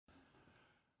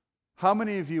How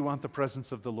many of you want the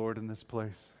presence of the Lord in this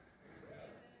place?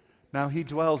 Now, He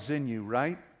dwells in you,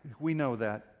 right? We know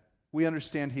that. We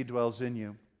understand He dwells in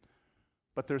you.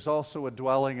 But there's also a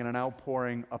dwelling and an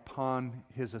outpouring upon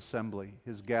His assembly,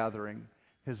 His gathering,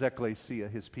 His ecclesia,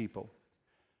 His people.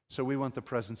 So we want the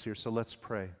presence here, so let's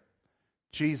pray.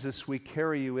 Jesus, we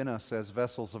carry You in us as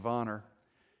vessels of honor.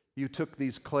 You took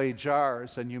these clay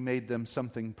jars and You made them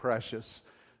something precious,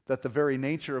 that the very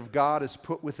nature of God is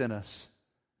put within us.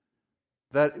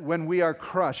 That when we are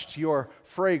crushed, Your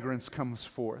fragrance comes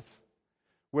forth.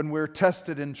 When we're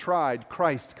tested and tried,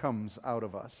 Christ comes out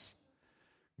of us.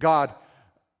 God,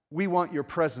 we want Your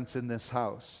presence in this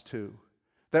house too.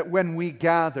 That when we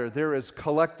gather, there is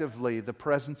collectively the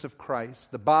presence of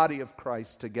Christ, the body of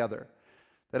Christ together.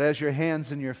 That as Your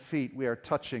hands and Your feet, we are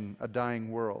touching a dying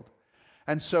world.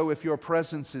 And so if Your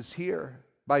presence is here,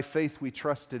 by faith we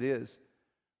trust it is,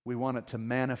 we want it to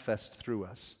manifest through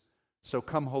us. So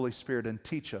come, Holy Spirit, and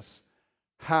teach us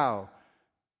how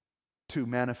to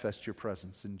manifest Your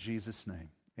presence. In Jesus' name,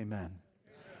 amen.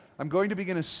 I'm going to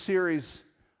begin a series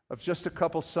of just a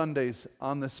couple Sundays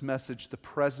on this message, the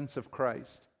presence of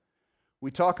Christ.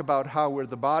 We talk about how we're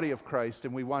the body of Christ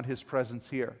and we want His presence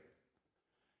here.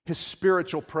 His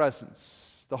spiritual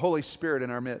presence, the Holy Spirit in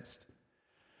our midst.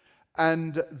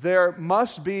 And there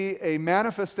must be a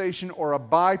manifestation or a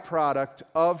byproduct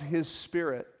of His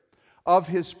Spirit, of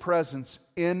His presence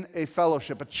in a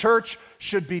fellowship. A church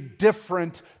should be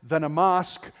different than a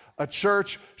mosque. A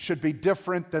church should be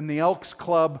different than the Elks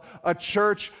Club. A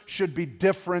church should be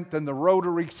different than the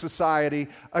Rotary Society.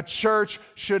 A church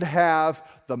should have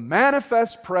the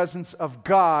manifest presence of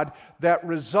God that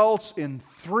results in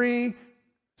three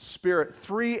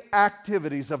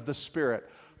activities of the Spirit: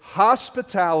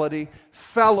 hospitality,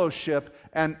 fellowship,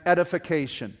 and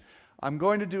edification. I'm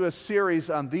going to do a series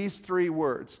on these three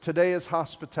words. Today is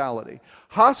hospitality.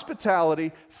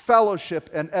 Hospitality,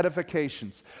 fellowship, and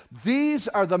edifications. These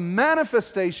are the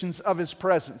manifestations of His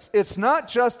presence. It's not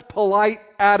just polite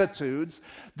attitudes.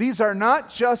 These are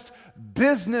not just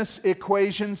business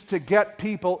equations to get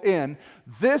people in.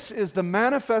 This is the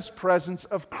manifest presence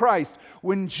of Christ.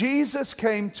 When Jesus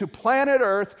came to planet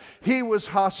Earth, He was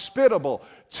hospitable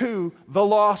to the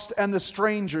lost and the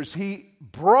strangers. He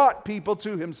brought people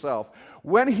to Himself.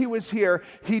 When He was here,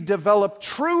 He developed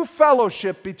true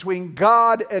fellowship between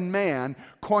God and man,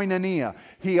 koinonia.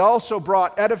 He also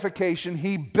brought edification.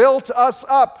 He built us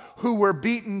up who were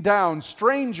beaten down,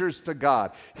 strangers to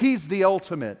God. He's the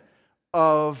ultimate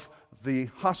of the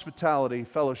hospitality,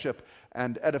 fellowship,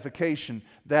 and edification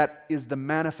that is the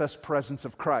manifest presence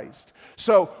of Christ.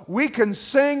 So we can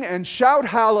sing and shout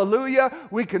hallelujah,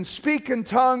 we can speak in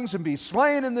tongues and be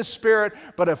slain in the Spirit,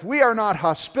 but if we are not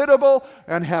hospitable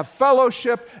and have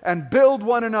fellowship and build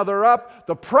one another up,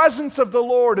 the presence of the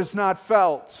Lord is not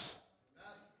felt.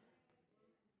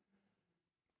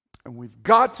 And we've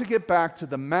got to get back to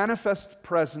the manifest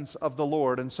presence of the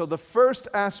Lord. And so the first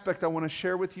aspect I want to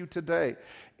share with you today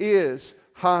is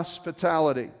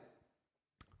hospitality.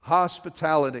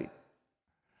 Hospitality.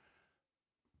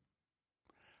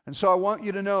 And so I want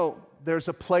you to know there's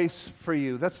a place for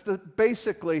you. That's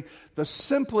basically the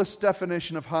simplest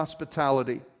definition of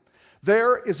hospitality.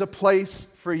 There is a place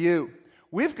for you.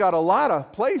 We've got a lot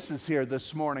of places here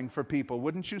this morning for people,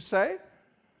 wouldn't you say?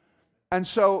 And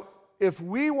so if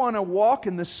we want to walk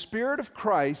in the Spirit of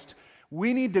Christ,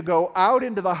 we need to go out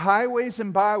into the highways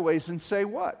and byways and say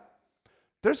what?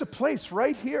 There's a place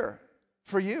right here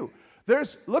for you.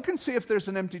 Look and see if there's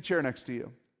an empty chair next to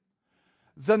you.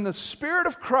 Then the Spirit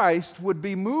of Christ would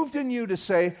be moved in you to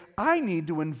say, I need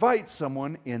to invite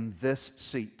someone in this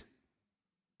seat.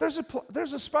 There's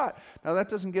a spot. Now that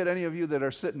doesn't get any of you that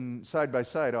are sitting side by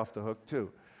side off the hook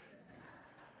too.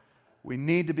 We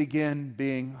need to begin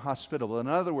being hospitable. In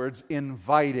other words,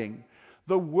 inviting.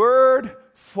 The word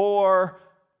for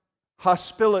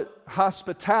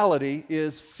hospitality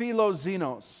is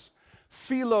philoxenos.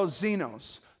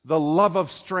 Philoxenos, the love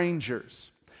of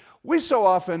strangers. We so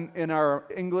often, in our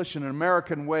English and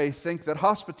American way, think that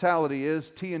hospitality is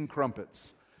tea and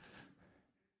crumpets.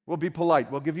 We'll be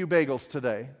polite. We'll give you bagels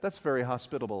today. That's very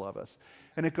hospitable of us.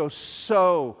 And it goes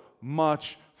so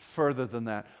much further than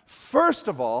that. First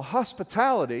of all,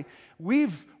 hospitality,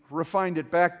 we've refined it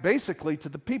back basically to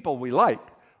the people we like.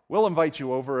 We'll invite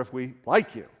you over if we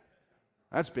like you.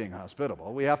 That's being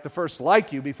hospitable. We have to first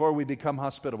like you before we become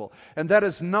hospitable. And that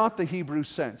is not the Hebrew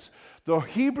sense. The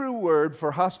Hebrew word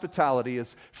for hospitality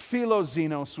is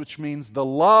philoxenos, which means the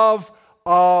love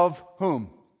of whom?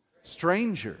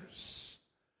 Strangers.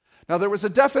 Now, there was a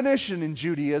definition in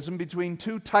Judaism between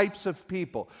two types of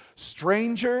people,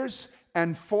 strangers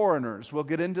and foreigners. We'll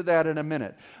get into that in a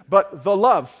minute. But the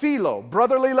love, philo,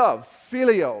 brotherly love,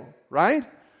 filio, right?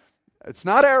 It's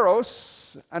not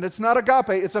eros, and it's not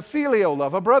agape. It's a filio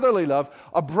love, a brotherly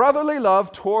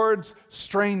love towards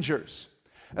strangers.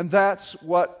 And that's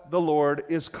what the Lord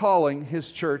is calling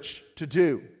His church to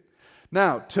do.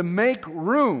 Now, to make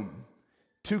room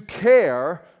to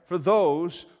care for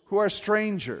those who are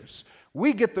strangers.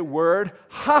 We get the word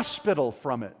hospital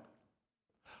from it.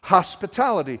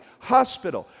 Hospitality,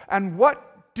 hospital. And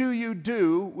what do you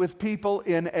do with people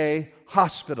in a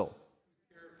hospital?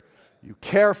 You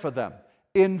care for them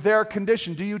in their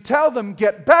condition. Do you tell them,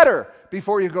 get better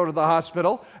before you go to the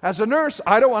hospital? As a nurse,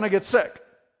 I don't want to get sick.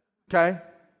 Okay?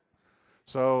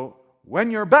 So,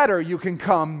 when you're better, you can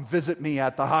come visit me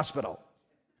at the hospital.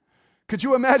 Could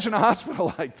you imagine a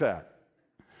hospital like that?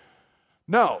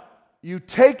 No. You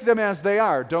take them as they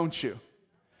are, don't you?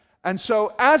 And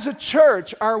so, as a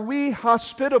church, are we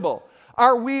hospitable?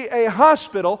 Are we a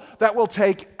hospital that will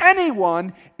take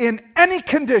anyone in any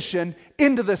condition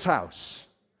into this house?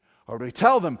 Or do we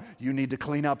tell them, you need to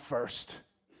clean up first?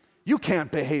 You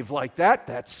can't behave like that.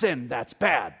 That's sin. That's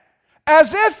bad.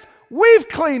 As if we've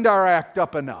cleaned our act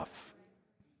up enough.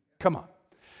 Come on.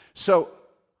 So,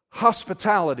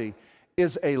 hospitality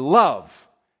is a love.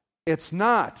 It's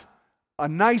not a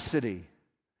nicety.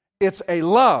 It's a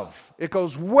love. It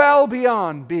goes well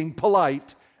beyond being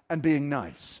polite and being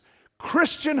nice.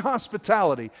 Christian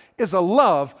hospitality is a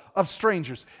love of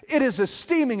strangers. It is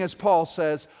esteeming, as Paul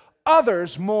says,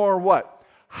 others more what?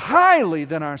 Highly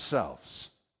than ourselves.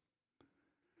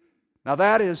 Now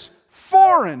that is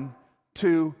foreign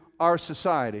to our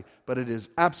society, but it is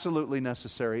absolutely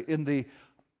necessary. In the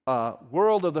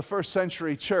world of the first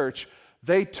century church,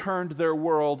 they turned their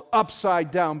world upside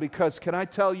down because, can I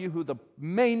tell you who the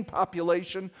main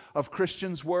population of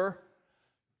Christians were?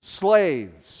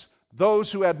 Slaves,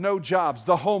 those who had no jobs,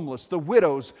 the homeless, the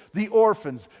widows, the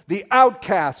orphans, the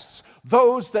outcasts,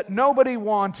 those that nobody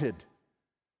wanted.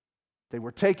 They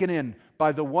were taken in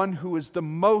by the one who is the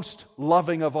most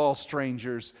loving of all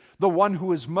strangers, the one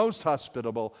who is most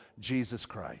hospitable, Jesus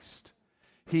Christ.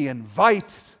 He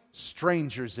invites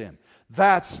strangers in.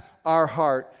 That's our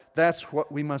heart. That's what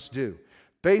we must do.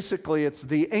 Basically, it's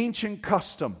the ancient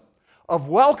custom of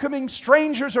welcoming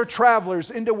strangers or travelers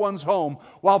into one's home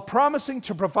while promising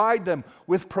to provide them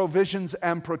with provisions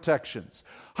and protections.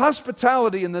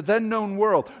 Hospitality in the then known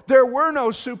world. There were no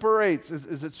Super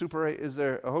 8s. Is it Super 8? Is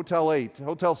there a Hotel 8,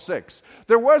 Hotel 6?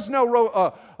 There was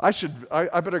no,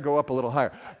 I better go up a little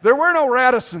higher. There were no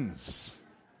Radissons.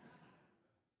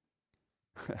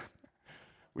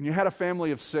 When you had a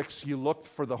family of 6, you looked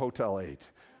for the Hotel 8.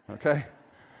 Okay?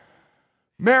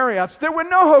 Marriott's. There were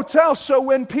no hotels, so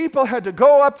when people had to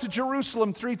go up to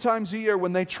Jerusalem 3 times a year,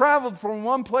 when they traveled from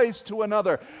one place to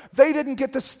another, they didn't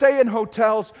get to stay in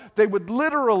hotels. They would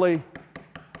literally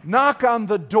knock on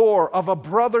the door of a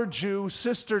brother Jew,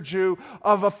 sister Jew,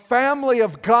 of a family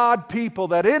of God people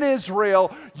that in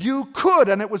Israel you could,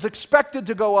 and it was expected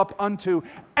to go up unto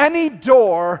any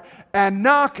door and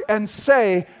knock and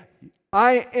say,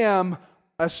 I am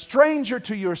a stranger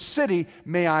to your city,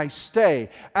 may I stay?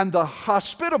 And the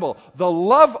hospitable, the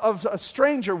love of a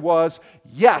stranger was,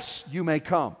 yes, you may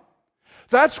come.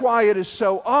 That's why it is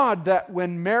so odd that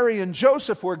when Mary and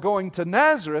Joseph were going to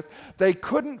Nazareth, they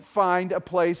couldn't find a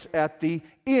place at the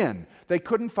inn. They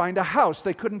couldn't find a house.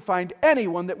 They couldn't find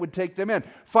anyone that would take them in.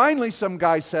 Finally, some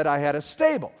guy said, I had a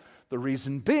stable. The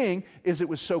reason being is it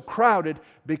was so crowded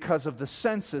because of the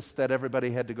census that everybody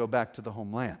had to go back to the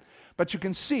homeland. But you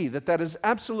can see that that is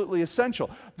absolutely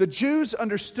essential. The Jews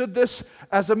understood this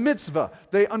as a mitzvah.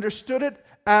 They understood it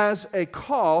as a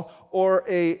call or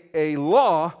a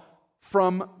law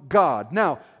from God.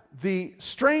 Now, the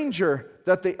stranger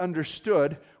that they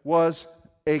understood was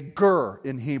a ger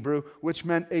in Hebrew, which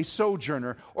meant a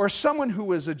sojourner, or someone who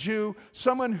was a Jew,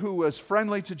 someone who was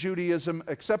friendly to Judaism,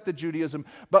 accepted Judaism,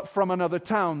 but from another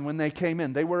town when they came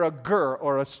in. They were a ger,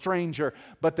 or a stranger,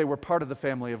 but they were part of the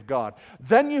family of God.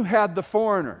 Then you had the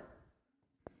foreigner,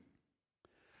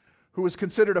 who was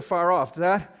considered afar off.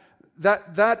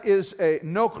 That is a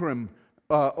nokhrim,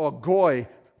 or goy,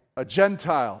 a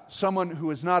Gentile, someone who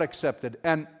is not accepted,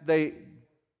 and they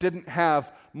didn't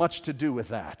have much to do with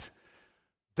that.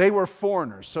 They were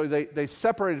foreigners, so they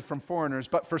separated from foreigners,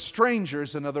 but for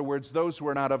strangers, in other words, those who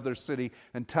were not of their city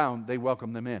and town, they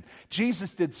welcomed them in.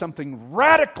 Jesus did something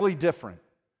radically different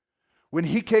When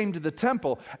he came to the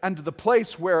temple and to the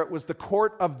place where it was the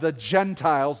court of the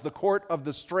Gentiles, the court of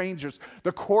the strangers,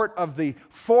 the court of the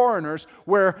foreigners,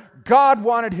 where God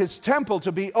wanted his temple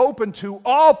to be open to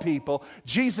all people,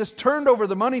 Jesus turned over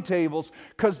the money tables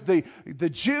because the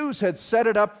Jews had set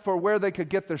it up for where they could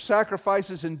get their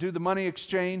sacrifices and do the money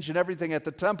exchange and everything at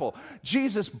the temple.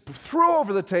 Jesus threw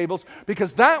over the tables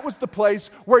because that was the place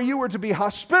where you were to be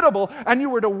hospitable and you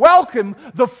were to welcome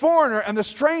the foreigner and the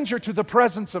stranger to the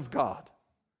presence of God.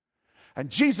 And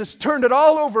Jesus turned it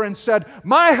all over and said,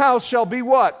 my house shall be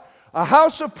what? A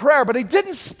house of prayer. But he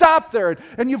didn't stop there.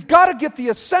 And you've got to get the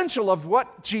essential of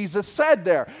what Jesus said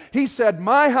there. He said,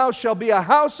 my house shall be a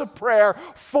house of prayer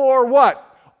for what?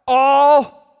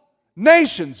 All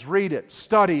nations. Read it.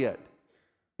 Study it.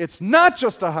 It's not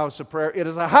just a house of prayer. It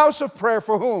is a house of prayer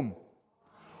for whom?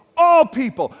 All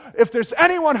people. If there's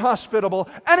anyone hospitable,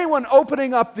 anyone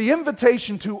opening up the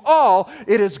invitation to all,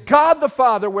 it is God the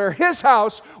Father, where his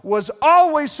house was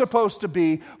always supposed to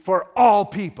be for all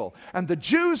people. And the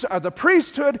Jews are the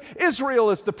priesthood.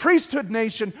 Israel is the priesthood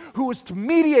nation who is to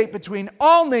mediate between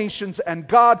all nations and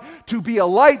God, to be a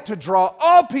light to draw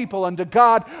all people unto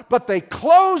God. But they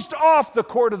closed off the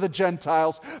court of the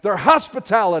Gentiles, their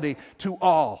hospitality to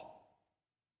all.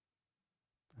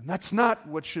 And that's not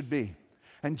what should be.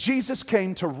 And Jesus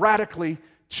came to radically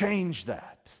change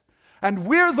that. And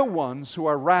we're the ones who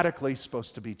are radically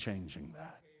supposed to be changing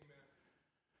that.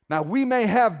 Now, we may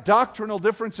have doctrinal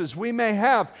differences. We may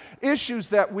have issues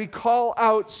that we call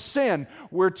out sin.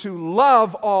 We're to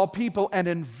love all people and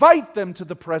invite them to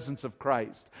the presence of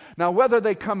Christ. Now, whether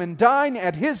they come and dine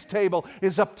at his table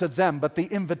is up to them, but the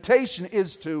invitation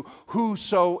is to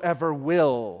whosoever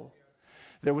will.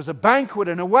 There was a banquet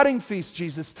and a wedding feast,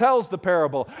 Jesus tells the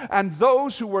parable. And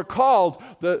those who were called,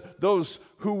 those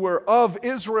who were of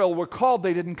Israel were called,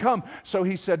 they didn't come. So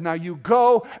he said, now you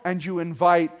go and you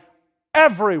invite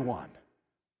everyone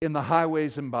in the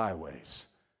highways and byways.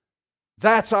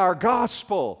 That's our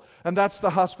gospel. And that's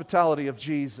the hospitality of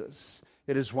Jesus.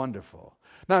 It is wonderful.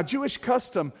 Now, Jewish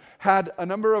custom had a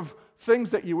number of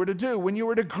things that you were to do. When you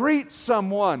were to greet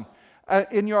someone,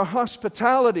 in your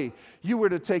hospitality, you were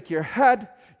to take your head,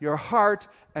 your heart,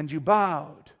 and you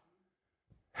bowed.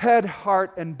 Head,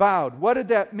 heart, and bowed. What did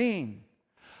that mean?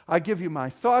 I give you my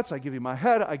thoughts, I give you my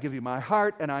head, I give you my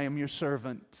heart, and I am your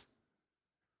servant.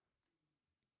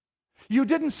 You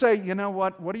didn't say, you know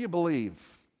what do you believe?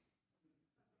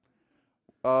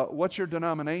 What's your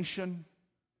denomination?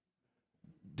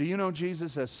 Do you know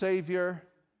Jesus as Savior?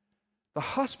 The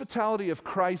hospitality of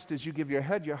Christ is you give your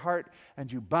head, your heart,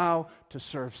 and you bow to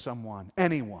serve someone.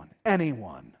 Anyone.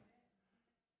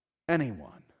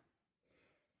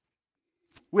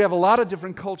 We have a lot of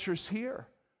different cultures here.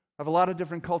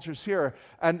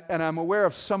 And I'm aware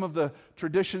of some of the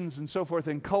traditions and so forth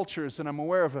in cultures, and I'm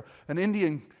aware of an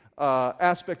Indian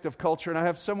aspect of culture. And I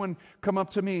have someone come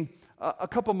up to me a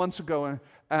couple months ago,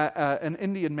 an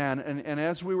Indian man, and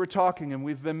as we were talking and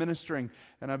we've been ministering,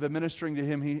 and I've been ministering to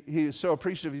him, he is so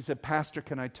appreciative. He said, Pastor,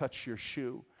 can I touch your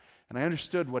shoe? And I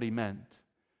understood what he meant,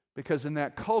 because in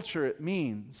that culture it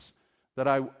means that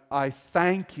I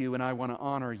thank you and I want to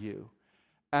honor you.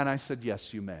 And I said,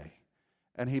 yes, you may.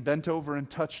 And he bent over and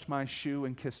touched my shoe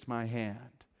and kissed my hand.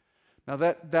 Now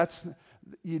that's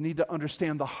you need to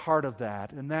understand the heart of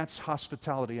that, and that's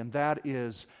hospitality, and that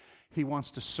is he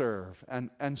wants to serve.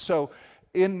 And so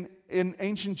in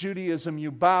ancient Judaism,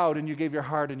 you bowed and you gave your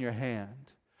heart and your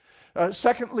hand.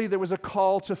 Secondly, there was a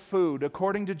call to food.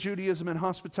 According to Judaism and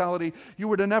hospitality, you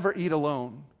were to never eat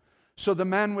alone. So the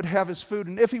man would have his food,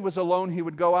 and if he was alone, he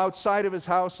would go outside of his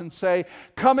house and say,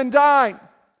 come and dine.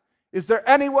 Is there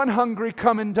anyone hungry?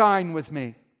 Come and dine with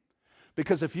me.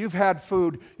 Because if you've had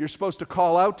food, you're supposed to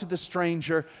call out to the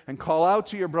stranger and call out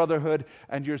to your brotherhood,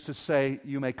 and you're to say,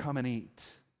 you may come and eat.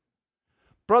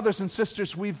 Brothers and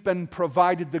sisters, we've been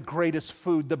provided the greatest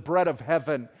food, the bread of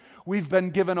heaven. We've been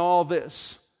given all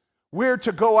this. We're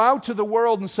to go out to the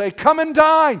world and say, come and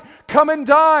dine, come and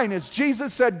dine. As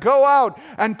Jesus said, go out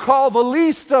and call the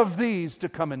least of these to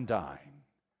come and dine.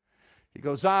 He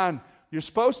goes on, you're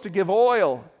supposed to give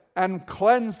oil and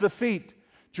cleanse the feet.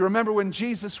 Do you remember when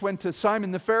Jesus went to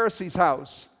Simon the Pharisee's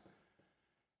house?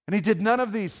 And he did none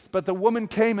of these, but the woman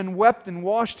came and wept and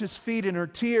washed his feet in her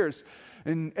tears.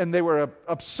 And they were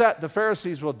upset. The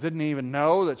Pharisees, didn't even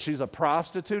know that she's a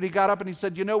prostitute. He got up and he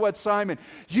said, you know what, Simon?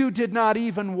 You did not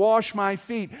even wash my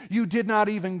feet. You did not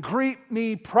even greet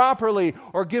me properly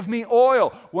or give me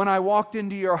oil when I walked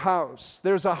into your house.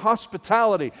 There's a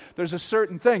hospitality. There's a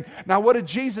certain thing. Now, what did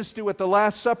Jesus do at the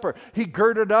Last Supper? He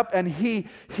girded up and he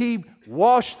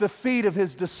washed the feet of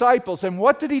his disciples. And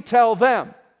what did he tell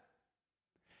them?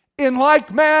 In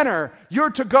like manner,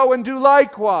 you're to go and do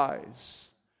likewise.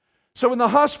 So in the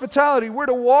hospitality, we're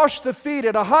to wash the feet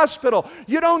at a hospital.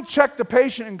 You don't check the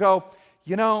patient and go,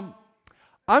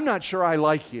 I'm not sure I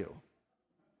like you.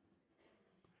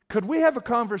 Could we have a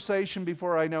conversation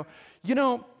before I know?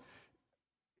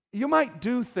 You might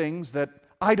do things that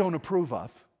I don't approve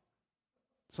of.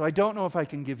 So I don't know if I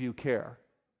can give you care.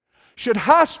 Should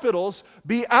hospitals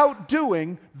be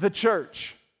outdoing the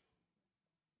church?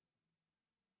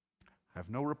 I have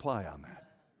no reply on that.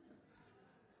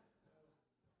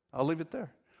 I'll leave it there.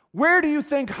 Where do you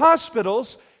think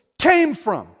hospitals came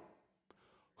from?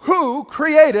 Who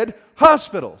created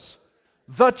hospitals?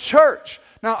 The church.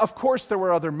 Now, of course, there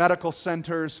were other medical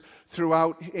centers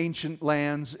throughout ancient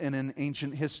lands and in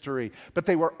ancient history, but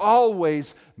they were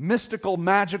always mystical,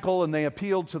 magical, and they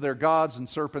appealed to their gods and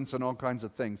serpents and all kinds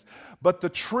of things. But the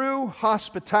true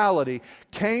hospitality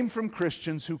came from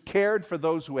Christians who cared for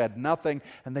those who had nothing,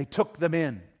 and they took them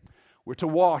in. We're to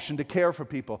wash and to care for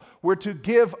people. We're to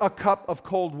give a cup of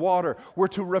cold water. We're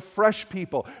to refresh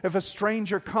people. If a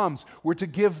stranger comes, we're to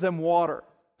give them water.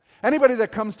 Anybody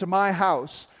that comes to my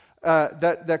house,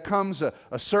 that comes a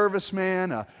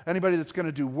serviceman, anybody that's going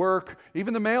to do work,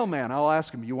 even the mailman, I'll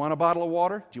ask him, you want a bottle of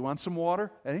water? Do you want some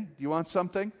water? Do you want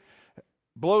something?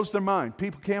 Blows their mind.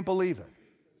 People can't believe it.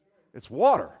 It's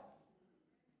water.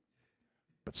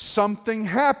 But something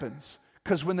happens,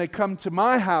 because when they come to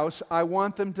my house, I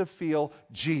want them to feel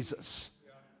Jesus.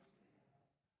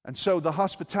 And so the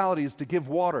hospitality is to give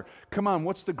water. Come on,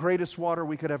 what's the greatest water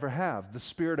we could ever have? The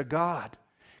Spirit of God.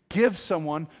 Give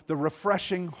someone the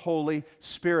refreshing Holy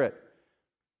Spirit.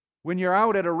 When you're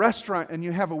out at a restaurant and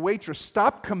you have a waitress,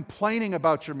 stop complaining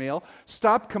about your meal.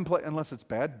 Stop complaining, unless it's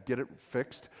bad, get it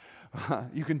fixed.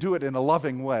 You can do it in a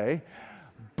loving way.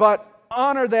 But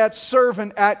honor that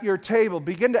servant at your table.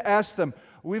 Begin to ask them.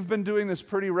 We've been doing this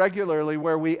pretty regularly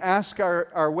where we ask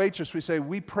our waitress, we say,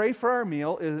 we pray for our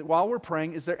meal. While we're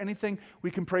praying, is there anything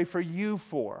we can pray for you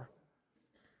for?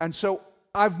 And so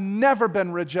I've never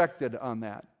been rejected on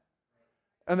that.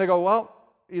 And they go, well,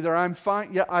 either I'm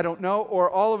fine, I don't know, or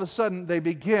all of a sudden they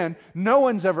begin, no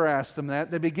one's ever asked them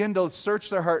that, they begin to search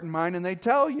their heart and mind and they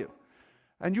tell you.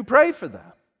 And you pray for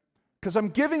them. Because I'm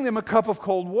giving them a cup of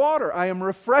cold water. I am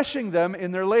refreshing them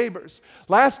in their labors.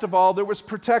 Last of all, there was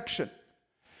protection.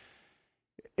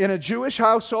 In a Jewish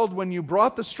household, when you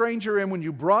brought the stranger in, when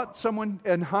you brought someone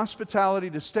in hospitality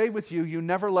to stay with you, you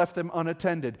never left them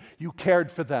unattended. You cared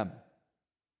for them.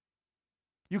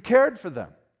 You cared for them.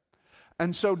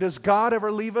 And so does God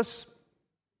ever leave us?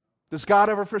 Does God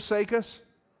ever forsake us?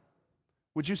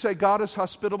 Would you say God is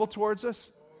hospitable towards us?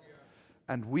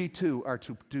 And we too are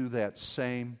to do that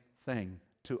same thing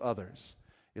to others.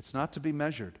 It's not to be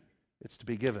measured, it's to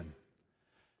be given.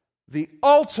 The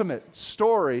ultimate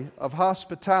story of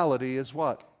hospitality is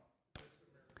what?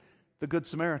 The Good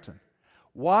Samaritan.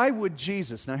 Why would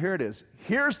Jesus, now here it is,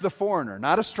 here's the foreigner,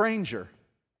 not a stranger.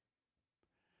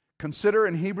 Consider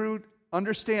in Hebrew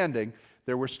understanding,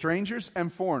 there were strangers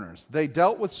and foreigners. They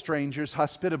dealt with strangers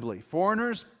hospitably.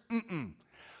 Foreigners,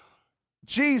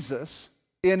 Jesus,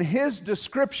 in his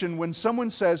description, when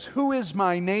someone says, who is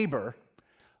my neighbor?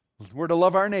 We're to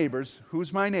love our neighbors.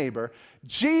 Who's my neighbor?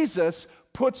 Jesus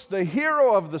puts the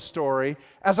hero of the story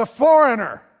as a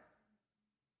foreigner,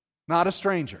 not a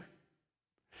stranger.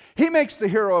 He makes the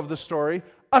hero of the story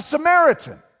a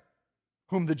Samaritan,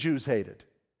 whom the Jews hated.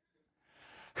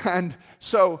 And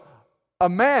so a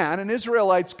man, an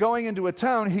Israelite's going into a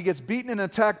town, he gets beaten and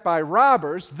attacked by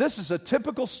robbers. This is a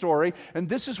typical story, and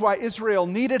this is why Israel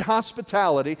needed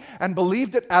hospitality and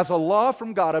believed it as a law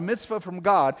from God, a mitzvah from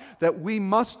God, that we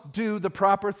must do the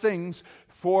proper things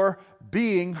for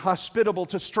being hospitable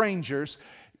to strangers,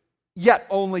 yet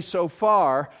only so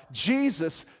far.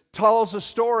 Jesus tells a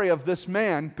story of this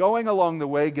man going along the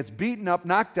way, gets beaten up,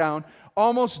 knocked down,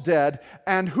 almost dead,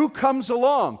 and who comes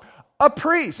along? A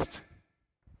priest.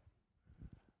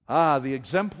 The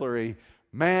exemplary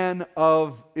man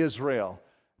of Israel.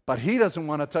 But he doesn't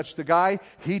want to touch the guy.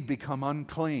 He'd become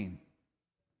unclean.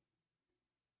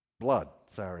 Blood,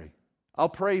 sorry. I'll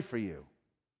pray for you.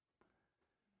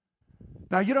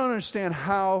 Now, you don't understand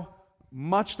how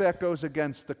much that goes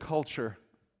against the culture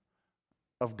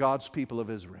of God's people of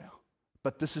Israel.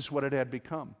 But this is what it had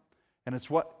become. And it's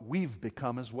what we've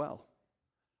become as well.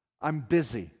 I'm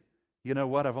busy. You know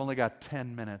what? I've only got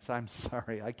 10 minutes. I'm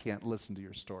sorry. I can't listen to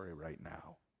your story right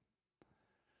now.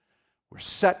 We're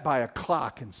set by a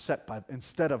clock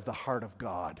instead of the heart of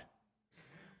God.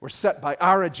 We're set by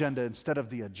our agenda instead of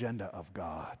the agenda of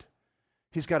God.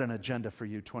 He's got an agenda for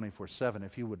you 24/7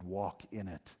 if you would walk in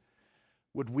it.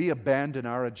 would we abandon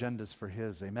our agendas for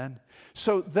His? Amen?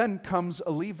 So then comes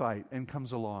a Levite and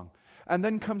comes along. And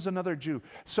then comes another Jew.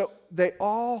 So they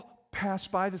all pass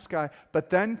by this guy, but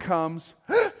then comes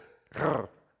a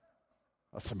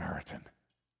Samaritan.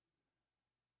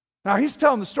 Now he's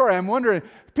telling the story. I'm wondering,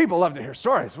 people love to hear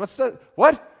stories.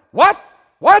 What?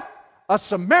 A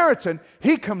Samaritan,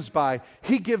 he comes by,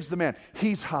 he gives the man,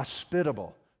 he's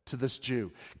hospitable to this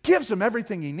Jew, gives him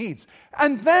everything he needs.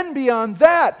 And then beyond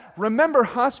that, remember,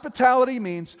 hospitality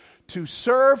means to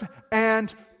serve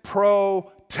and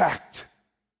protect.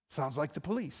 Sounds like the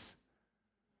police.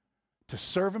 To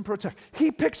serve and protect.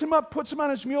 He picks him up, puts him on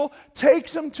his mule,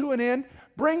 takes him to an inn,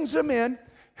 brings him in,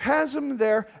 has him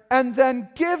there, and then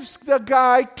gives the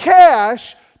guy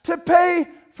cash to pay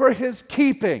for his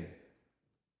keeping.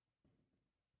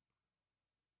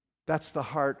 That's the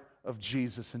heart of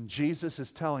Jesus. And Jesus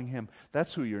is telling him,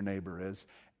 that's who your neighbor is.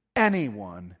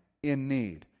 Anyone in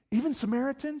need. Even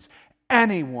Samaritans,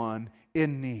 anyone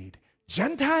in need.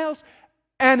 Gentiles,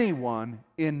 anyone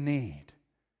in need.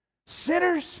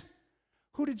 Sinners,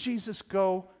 who did Jesus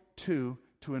go to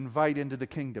invite into the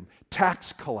kingdom?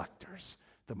 Tax collectors,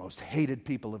 the most hated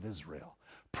people of Israel.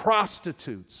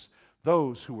 Prostitutes,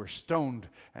 those who were stoned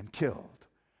and killed.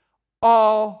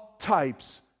 All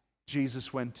types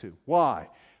Jesus went to. Why?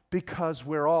 Because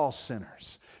we're all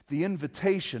sinners. The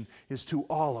invitation is to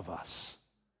all of us.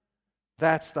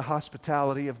 That's the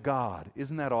hospitality of God.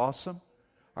 Isn't that awesome?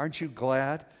 Aren't you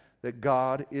glad that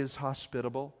God is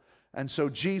hospitable? And so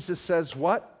Jesus says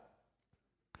what?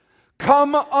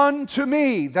 Come unto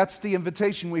me. That's the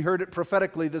invitation. We heard it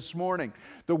prophetically this morning.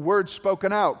 The word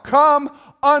spoken out. Come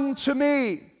unto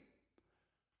me.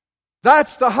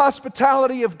 That's the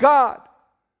hospitality of God.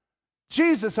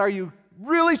 Jesus, are you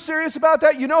really serious about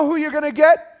that? You know who you're going to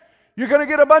get? You're going to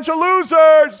get a bunch of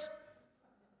losers.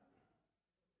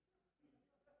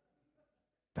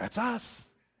 That's us.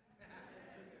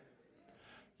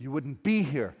 You wouldn't be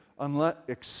here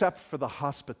except for the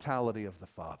hospitality of the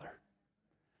Father,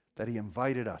 that He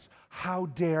invited us. How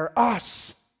dare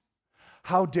us?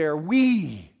 How dare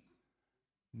we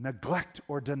neglect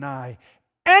or deny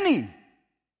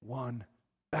anyone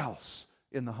else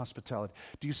in the hospitality?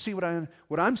 Do you see what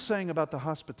I'm saying about the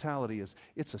hospitality is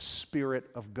it's a spirit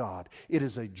of God. It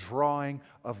is a drawing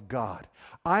of God.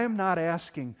 I am not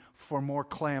asking for more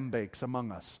clam bakes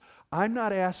among us. I'm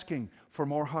not asking for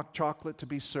more hot chocolate to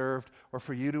be served or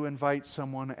for you to invite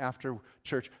someone after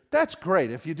church. That's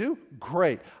great. If you do,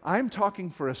 great. I'm talking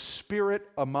for a spirit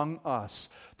among us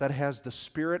that has the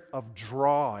spirit of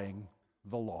drawing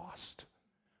the lost.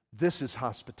 This is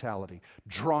hospitality,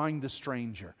 drawing the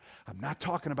stranger. I'm not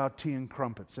talking about tea and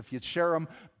crumpets. If you share them,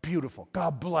 beautiful.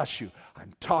 God bless you.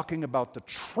 I'm talking about the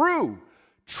true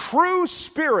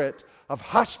spirit of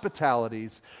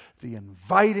hospitalities, the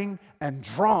inviting and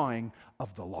drawing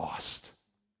of the lost.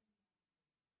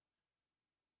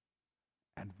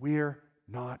 And we're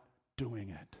not doing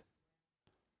it.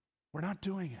 We're not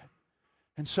doing it.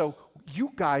 And so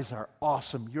you guys are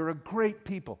awesome. You're a great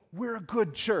people. We're a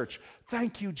good church.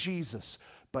 Thank you, Jesus.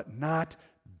 But not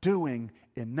doing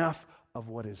enough of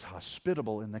what is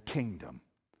hospitable in the kingdom.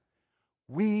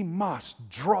 We must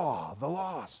draw the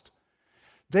lost.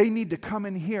 They need to come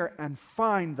in here and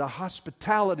find the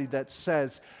hospitality that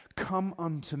says, come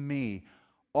unto me,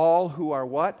 all who are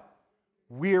what?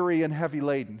 Weary and heavy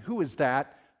laden. Who is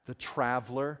that? The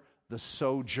traveler, the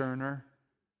sojourner.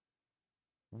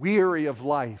 Weary of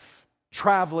life,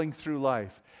 traveling through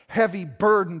life, heavy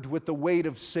burdened with the weight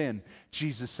of sin.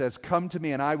 Jesus says, come to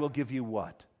me and I will give you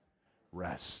what?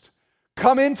 Rest.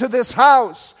 Come into this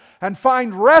house and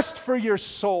find rest for your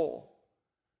soul.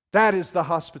 That is the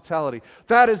hospitality.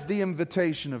 That is the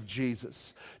invitation of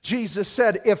Jesus. Jesus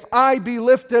said, if I be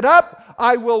lifted up,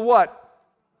 I will what?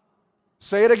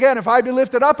 Say it again. If I be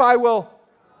lifted up, I will.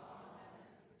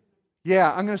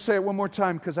 Yeah, I'm going to say it one more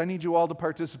time because I need you all to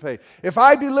participate. If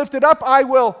I be lifted up, I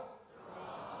will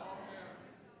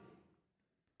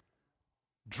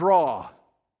draw.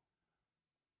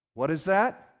 What is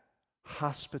that?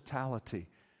 Hospitality.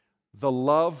 The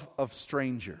love of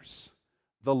strangers.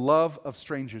 The love of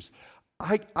strangers.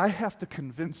 I have to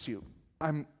convince you.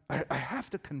 I have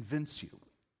to convince you.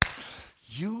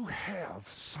 You have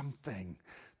something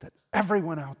that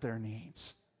everyone out there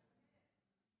needs.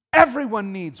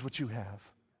 Everyone needs what you have.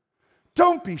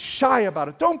 Don't be shy about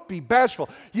it. Don't be bashful.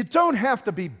 You don't have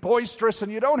to be boisterous and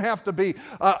you don't have to be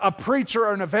a preacher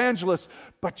or an evangelist,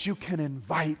 but you can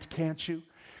invite, can't you?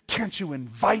 Can't you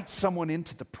invite someone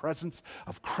into the presence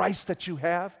of Christ that you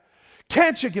have?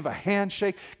 Can't you give a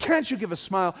handshake? Can't you give a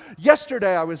smile?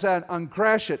 Yesterday I was on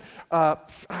Gratiot,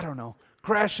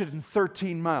 Crash it in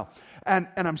 13 Mile. And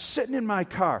I'm sitting in my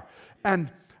car,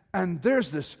 and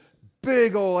there's this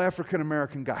big old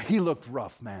African-American guy. He looked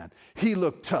rough, man. He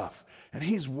looked tough. And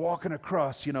he's walking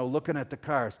across, looking at the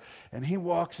cars. And he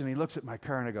walks and he looks at my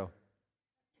car, and I go,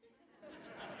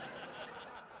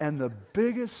 and the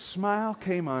biggest smile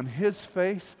came on his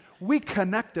face. We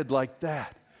connected like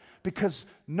that because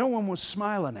no one was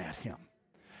smiling at him.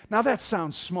 Now that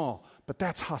sounds small, but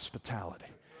that's hospitality.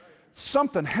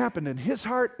 Something happened in his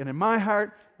heart and in my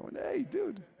heart. I went, hey,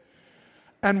 dude.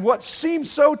 And what seemed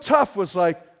so tough was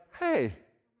like, hey,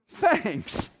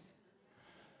 thanks.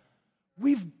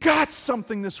 We've got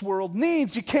something this world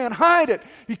needs. You can't hide it.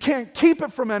 You can't keep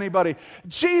it from anybody.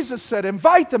 Jesus said,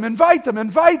 invite them, invite them,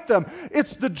 invite them.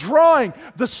 It's the drawing,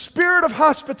 the spirit of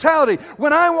hospitality.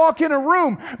 When I walk in a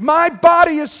room, my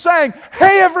body is saying,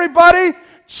 hey, everybody,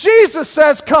 Jesus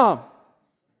says come.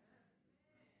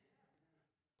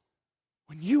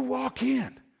 When you walk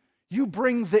in, you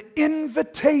bring the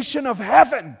invitation of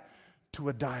heaven to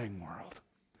a dying world.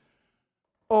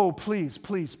 Oh, please,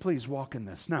 please, please walk in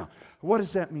this. Now, what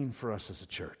does that mean for us as a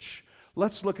church?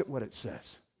 Let's look at what it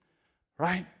says.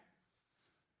 Right?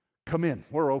 Come in.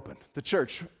 We're open. The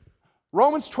church.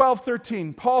 Romans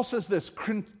 12:13. Paul says this.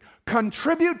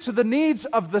 Contribute to the needs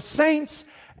of the saints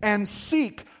and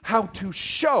seek how to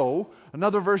show,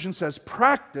 another version says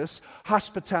practice,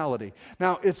 hospitality.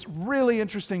 Now, it's really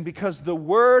interesting because the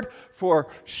word for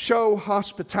show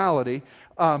hospitality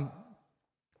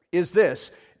is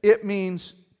this. It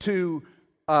means to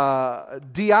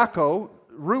diako,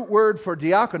 root word for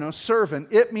diakonos, servant.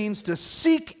 It means to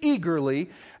seek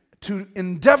eagerly, to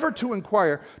endeavor to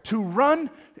inquire, to run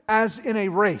as in a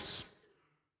race.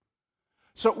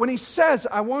 So when he says,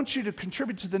 I want you to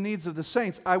contribute to the needs of the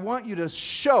saints, I want you to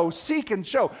show, seek and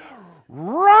show.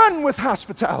 Run with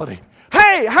hospitality.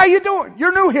 Hey, how you doing?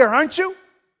 You're new here, aren't you?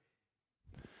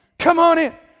 Come on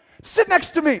in. Sit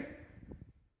next to me.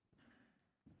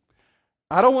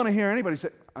 I don't want to hear anybody say,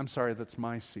 I'm sorry, that's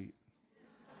my seat.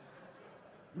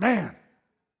 Man.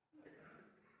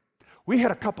 We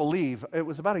had a couple leave. It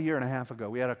was about a year and a half ago.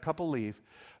 We had a couple leave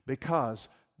because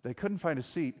they couldn't find a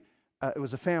seat. It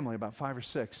was a family, about 5 or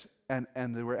 6. And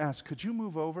they were asked, could you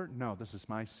move over? No, this is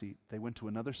my seat. They went to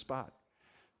another spot.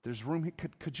 There's room here.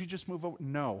 Could you just move over?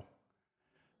 No.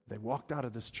 They walked out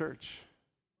of this church.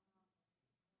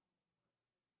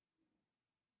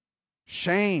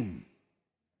 Shame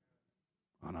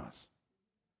on us.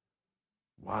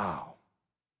 Wow.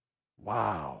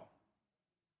 Wow.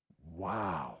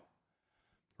 Wow.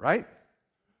 Right?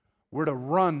 We're to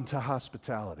run to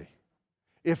hospitality.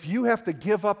 If you have to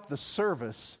give up the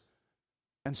service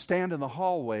and stand in the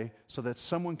hallway so that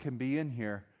someone can be in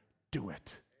here, do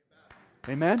it.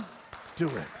 Amen? Do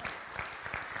it.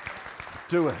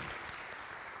 Do it.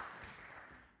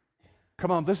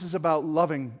 Come on, this is about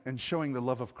loving and showing the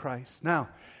love of Christ. Now,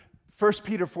 1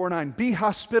 Peter 4:9, be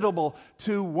hospitable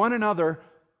to one another.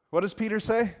 What does Peter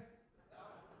say?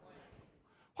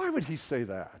 Why would he say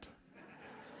that?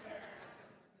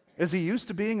 Is he used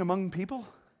to being among people?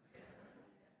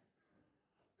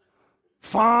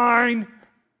 Fine.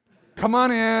 Come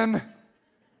on in.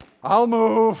 I'll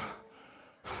move.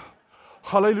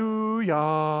 Hallelujah.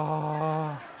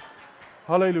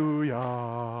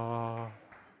 Hallelujah.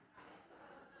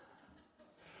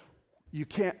 You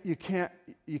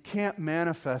can't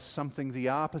manifest something the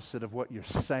opposite of what you're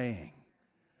saying.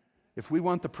 If we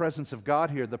want the presence of God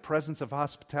here, the presence of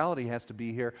hospitality has to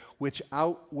be here, which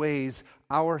outweighs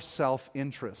our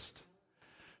self-interest.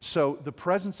 So the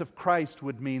presence of Christ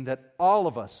would mean that all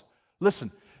of us,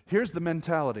 listen, here's the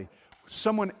mentality.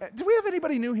 Do we have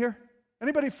anybody new here?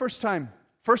 Anybody first time?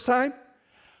 First time?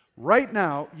 Right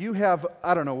now, you have,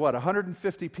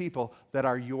 150 people that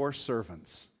are your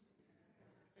servants.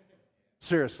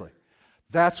 Seriously.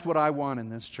 That's what I want in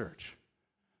this church.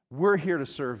 We're here to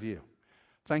serve you.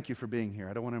 Thank you for being here.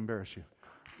 I don't want to embarrass you.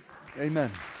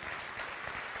 Amen.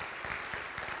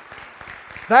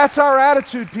 That's our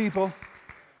attitude, people.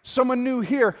 Someone new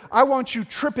here, I want you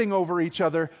tripping over each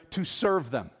other to serve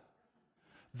them.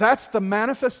 That's the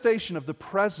manifestation of the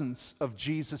presence of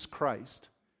Jesus Christ.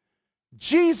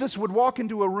 Jesus would walk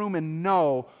into a room and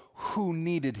know who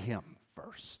needed him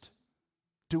first.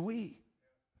 Do we?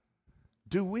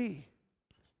 Do we?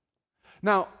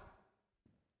 Now,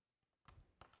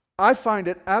 I find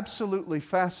it absolutely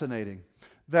fascinating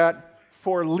that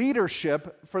for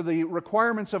leadership, for the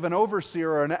requirements of an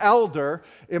overseer or an elder,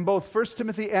 in both 1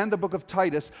 Timothy and the book of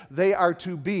Titus, they are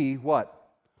to be what?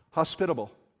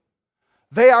 Hospitable.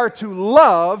 They are to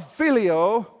love,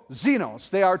 philo, xenos.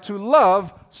 They are to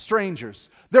love strangers.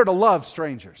 They're to love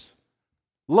strangers.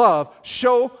 love,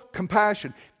 show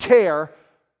compassion, care,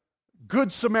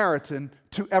 Good Samaritan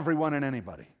to everyone and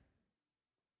anybody.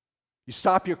 You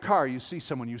stop your car, you see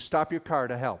someone, you stop your car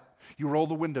to help. You roll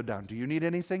the window down. Do you need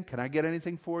anything? Can I get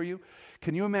anything for you?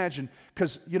 Can you imagine?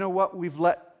 Because you know what? We've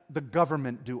let the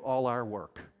government do all our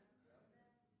work.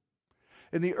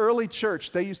 In the early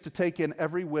church, they used to take in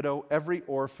every widow, every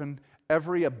orphan,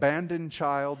 every abandoned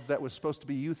child that was supposed to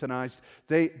be euthanized.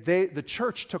 The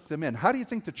church took them in. How do you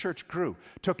think the church grew?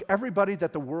 Took everybody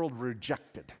that the world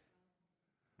rejected.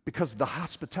 Because of the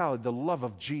hospitality, the love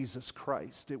of Jesus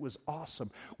Christ. It was awesome.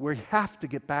 We have to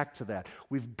get back to that.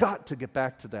 We've got to get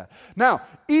back to that. Now,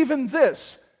 even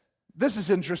this is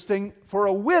interesting. For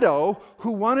a widow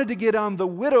who wanted to get on the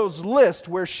widow's list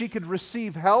where she could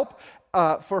receive help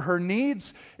for her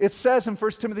needs, it says in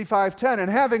 1 Timothy 5:10,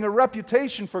 and having a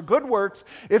reputation for good works,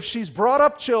 if she's brought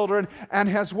up children and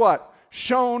has what?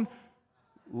 Shown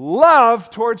love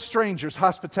towards strangers,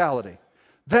 hospitality,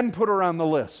 then put her on the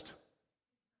list.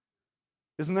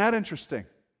 Isn't that interesting?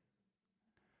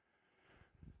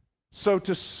 So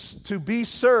to be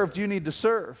served, you need to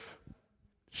serve.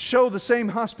 Show the same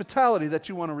hospitality that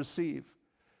you want to receive.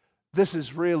 This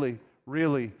is really,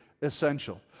 really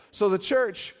essential. So the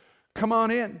church, come on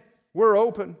in. We're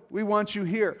open. We want you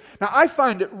here. Now, I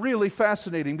find it really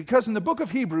fascinating because in the book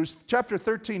of Hebrews, chapter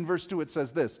 13, verse 2, it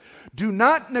says this, do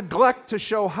not neglect to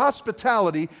show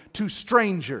hospitality to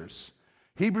strangers.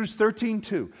 Hebrews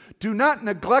 13:2. Do not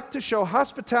neglect to show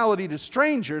hospitality to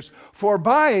strangers, for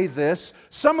by this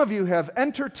some of you have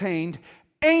entertained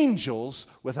angels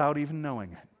without even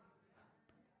knowing it.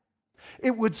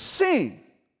 It would seem,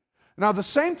 now the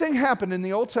same thing happened in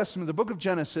the Old Testament, the book of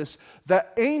Genesis,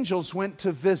 that angels went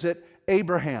to visit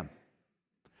Abraham.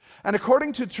 And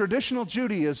according to traditional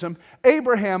Judaism,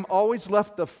 Abraham always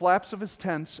left the flaps of his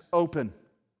tents open.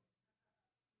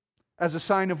 As a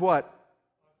sign of what?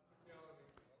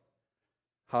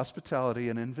 Hospitality,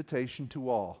 an invitation to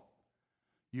all.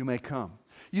 You may come.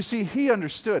 You see, he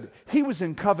understood. He was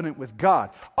in covenant with God.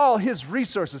 All his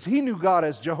resources, he knew God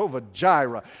as Jehovah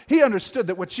Jireh. He understood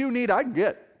that what you need, I can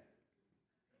get.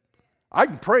 I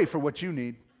can pray for what you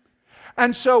need.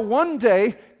 And so one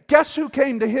day, guess who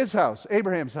came to his house,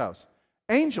 Abraham's house?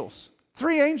 Angels.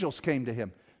 3 angels came to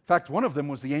him. In fact, one of them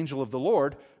was the angel of the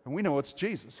Lord, and we know it's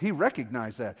Jesus. He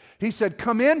recognized that. He said,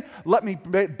 come in, let me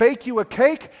bake you a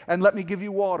cake, and let me give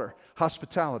you water.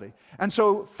 Hospitality. And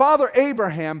so Father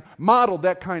Abraham modeled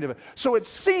that kind of. So it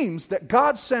seems that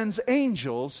God sends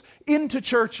angels into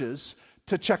churches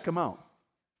to check them out.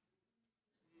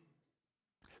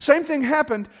 Same thing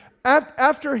happened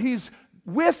after he's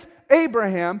with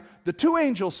Abraham. The 2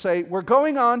 angels say, we're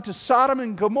going on to Sodom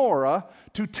and Gomorrah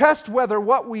to test whether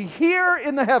what we hear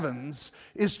in the heavens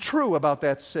is true about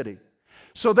that city.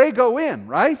 So they go in,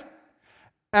 right?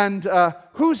 And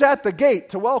who's at the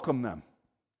gate to welcome them?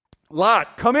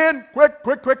 Lot, come in, quick,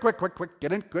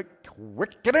 get in,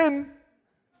 quick, get in.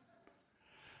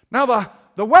 Now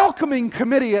the welcoming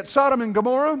committee at Sodom and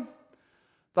Gomorrah,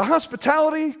 the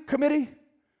hospitality committee,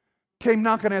 came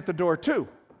knocking at the door too.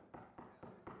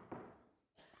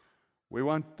 We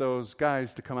want those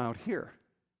guys to come out here.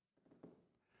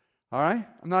 All right?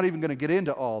 I'm not even going to get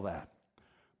into all that.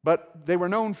 But they were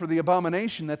known for the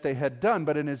abomination that they had done.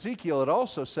 But in Ezekiel, it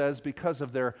also says because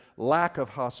of their lack of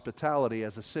hospitality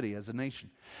as a city, as a nation.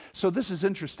 So this is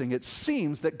interesting. It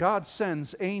seems that God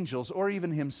sends angels or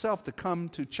even himself to come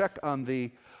to check on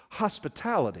the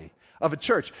hospitality of a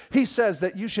church. He says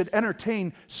that you should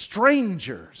entertain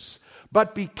strangers.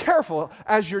 But be careful,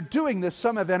 as you're doing this,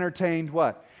 some have entertained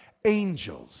what?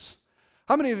 Angels.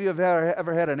 How many of you have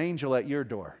ever had an angel at your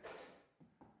door?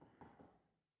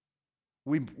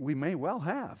 We may well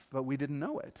have, but we didn't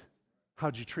know it.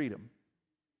 How'd you treat him?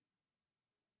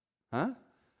 Huh?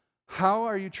 How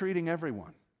are you treating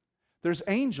everyone? There's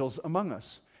angels among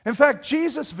us. In fact,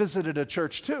 Jesus visited a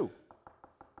church too.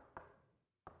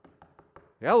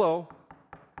 Hello.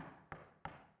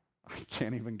 I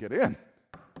can't even get in.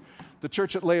 The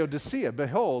church at Laodicea,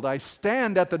 behold, I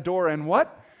stand at the door and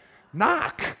what?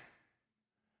 Knock.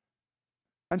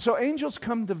 And so angels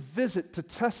come to visit to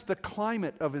test the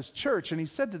climate of his church. And he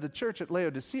said to the church at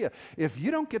Laodicea, if you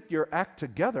don't get your act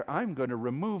together, I'm going to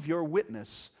remove your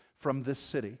witness from this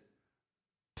city.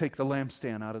 take the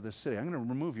lampstand out of this city. I'm going to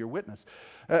remove your witness.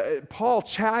 Paul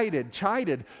chided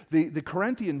the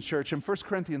Corinthian church in 1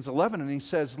 Corinthians 11, and he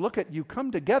says, look at you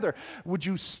come together. Would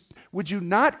you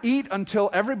not eat until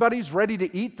everybody's ready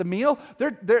to eat the meal?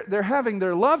 They're having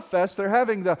their love fest. They're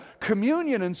having the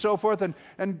communion and so forth,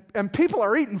 and people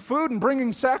are eating food and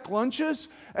bringing sack lunches,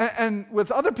 and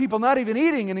with other people not even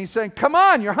eating. And he's saying, come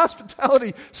on, your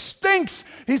hospitality stinks.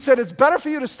 He said, it's better for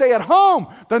you to stay at home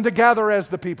than to gather as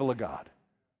the people of God.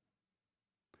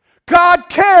 God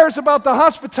cares about the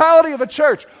hospitality of a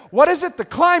church. What is it? The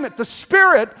climate, the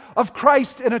spirit of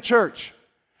Christ in a church.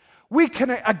 We can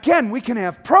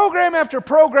have program after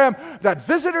program that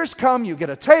visitors come, you get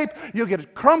a tape, you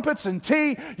get crumpets and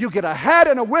tea, you get a hat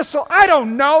and a whistle. I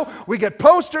don't know. We get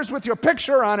posters with your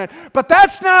picture on it. But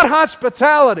that's not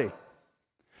hospitality.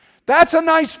 That's a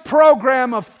nice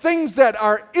program of things that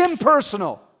are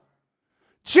impersonal.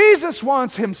 Jesus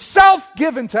wants himself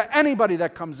given to anybody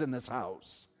that comes in this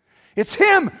house. It's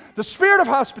him. The spirit of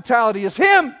hospitality is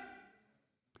him.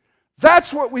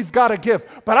 That's what we've got to give.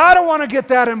 But I don't want to get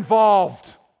that involved.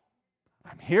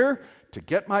 I'm here to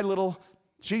get my little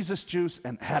Jesus juice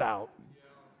and head out.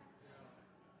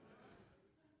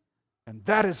 And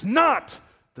that is not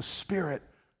the spirit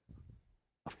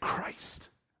of Christ.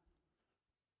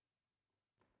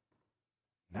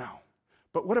 Now,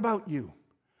 but what about you?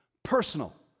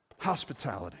 Personal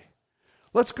hospitality.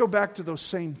 Let's go back to those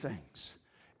same things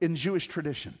in Jewish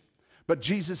tradition. But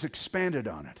Jesus expanded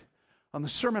on it. On the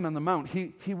Sermon on the Mount,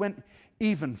 he went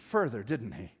even further,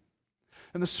 didn't he?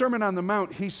 In the Sermon on the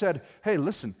Mount, he said, hey,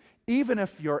 listen, even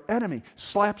if your enemy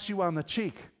slaps you on the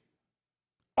cheek,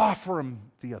 offer him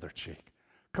the other cheek.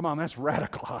 Come on, that's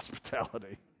radical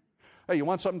hospitality. Hey, you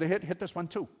want something to hit? Hit this one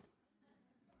too.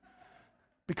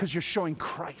 Because you're showing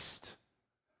Christ.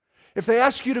 If they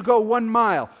ask you to go 1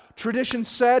 mile, tradition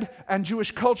said and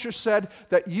Jewish culture said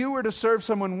that you were to serve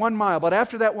someone 1 mile, but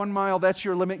after that 1 mile, that's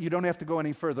your limit. You don't have to go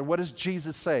any further. What does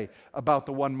Jesus say about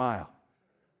the 1 mile?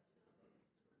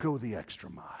 Go the extra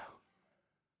mile.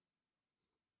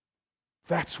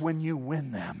 That's when you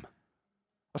win them.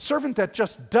 A servant that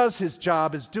just does his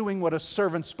job is doing what a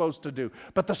servant's supposed to do.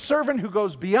 But the servant who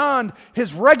goes beyond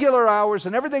his regular hours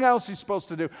and everything else he's supposed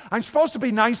to do, I'm supposed to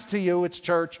be nice to you, it's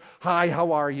church. Hi,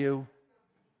 how are you?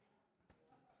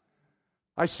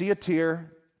 I see a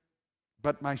tear,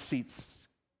 but I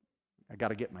got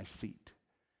to get my seat.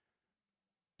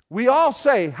 We all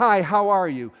say, hi, how are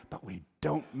you? But we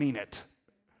don't mean it.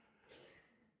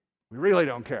 We really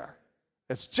don't care.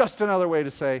 It's just another way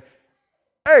to say,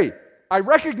 hey, I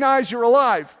recognize you're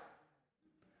alive.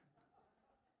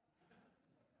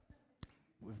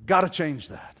 We've got to change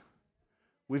that.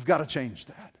 We've got to change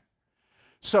that.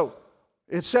 So,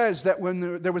 it says that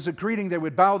when there was a greeting, they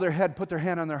would bow their head, put their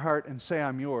hand on their heart, and say,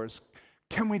 I'm yours.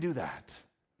 Can we do that?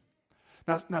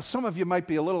 Now, some of you might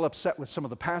be a little upset with some of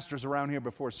the pastors around here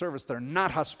before service. They're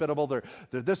not hospitable. They're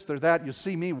this, they're that. You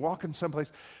see me walking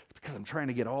someplace. It's because I'm trying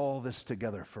to get all this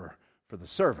together for the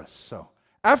service. So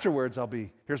afterwards, I'll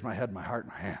be, here's my head, my heart,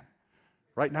 my hand.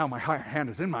 Right now, my hand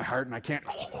is in my heart, and I can't.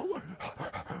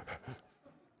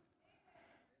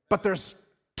 But there's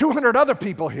 200 other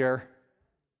people here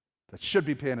that should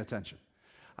be paying attention.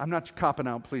 I'm not copping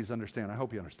out, please understand. I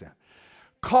hope you understand.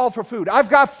 Call for food. I've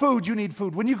got food, you need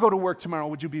food. When you go to work tomorrow,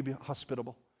 would you be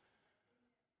hospitable?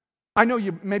 I know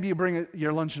maybe you bring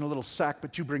your lunch in a little sack,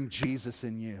 but you bring Jesus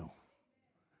in you.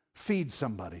 Feed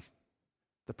somebody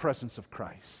the presence of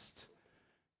Christ.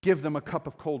 Give them a cup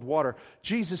of cold water.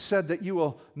 Jesus said that you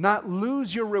will not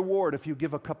lose your reward if you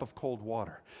give a cup of cold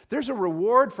water. There's a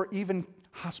reward for even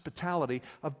hospitality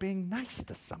of being nice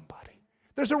to somebody.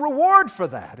 There's a reward for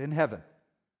that in heaven.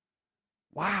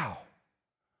 Wow.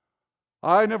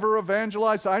 I never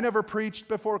evangelized. I never preached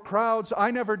before crowds.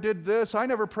 I never did this. I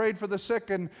never prayed for the sick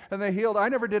and they healed. I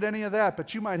never did any of that.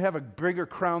 But you might have a bigger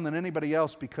crown than anybody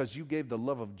else because you gave the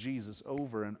love of Jesus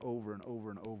over and over and over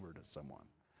and over to someone.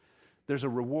 There's a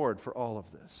reward for all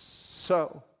of this.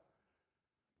 So,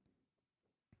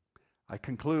 I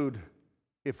conclude,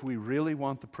 if we really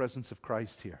want the presence of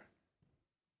Christ here,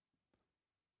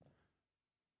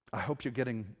 I hope you're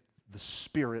getting the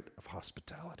spirit of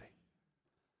hospitality.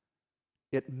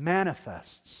 It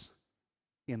manifests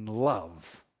in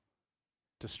love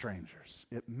to strangers.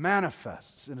 It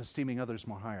manifests in esteeming others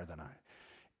more higher than I.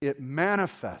 It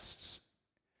manifests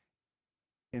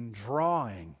in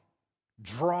drawing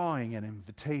an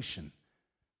invitation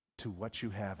to what you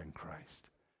have in Christ.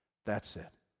 That's it.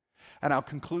 And I'll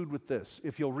conclude with this.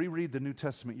 If you'll reread the New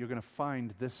Testament, you're going to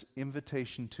find this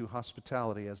invitation to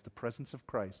hospitality as the presence of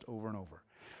Christ over and over.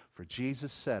 For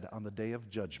Jesus said on the day of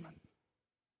judgment,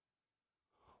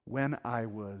 when I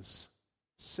was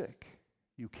sick,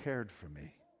 you cared for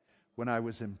me. When I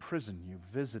was in prison, you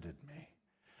visited me.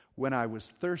 When I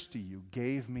was thirsty, you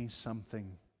gave me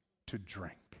something to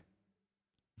drink.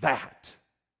 That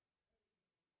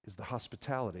is the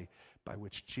hospitality by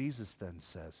which Jesus then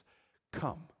says,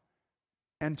 come,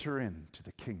 enter into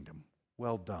the kingdom.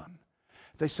 Well done.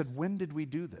 They said, when did we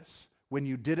do this? When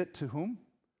you did it to whom?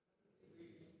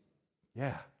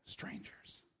 Yeah,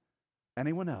 strangers.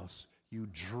 Anyone else you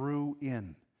drew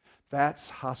in. That's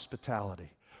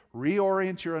hospitality.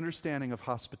 Reorient your understanding of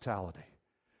hospitality.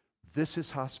 This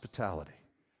is hospitality,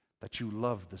 that you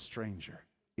love the stranger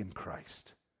in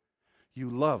Christ. You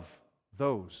love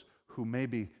those who may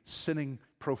be sinning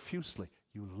profusely.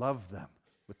 You love them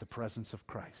with the presence of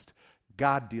Christ.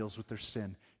 God deals with their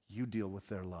sin. You deal with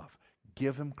their love.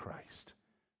 Give them Christ.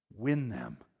 Win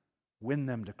them. Win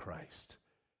them to Christ.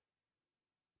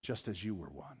 Just as you were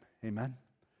one. Amen?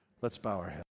 Let's bow our heads.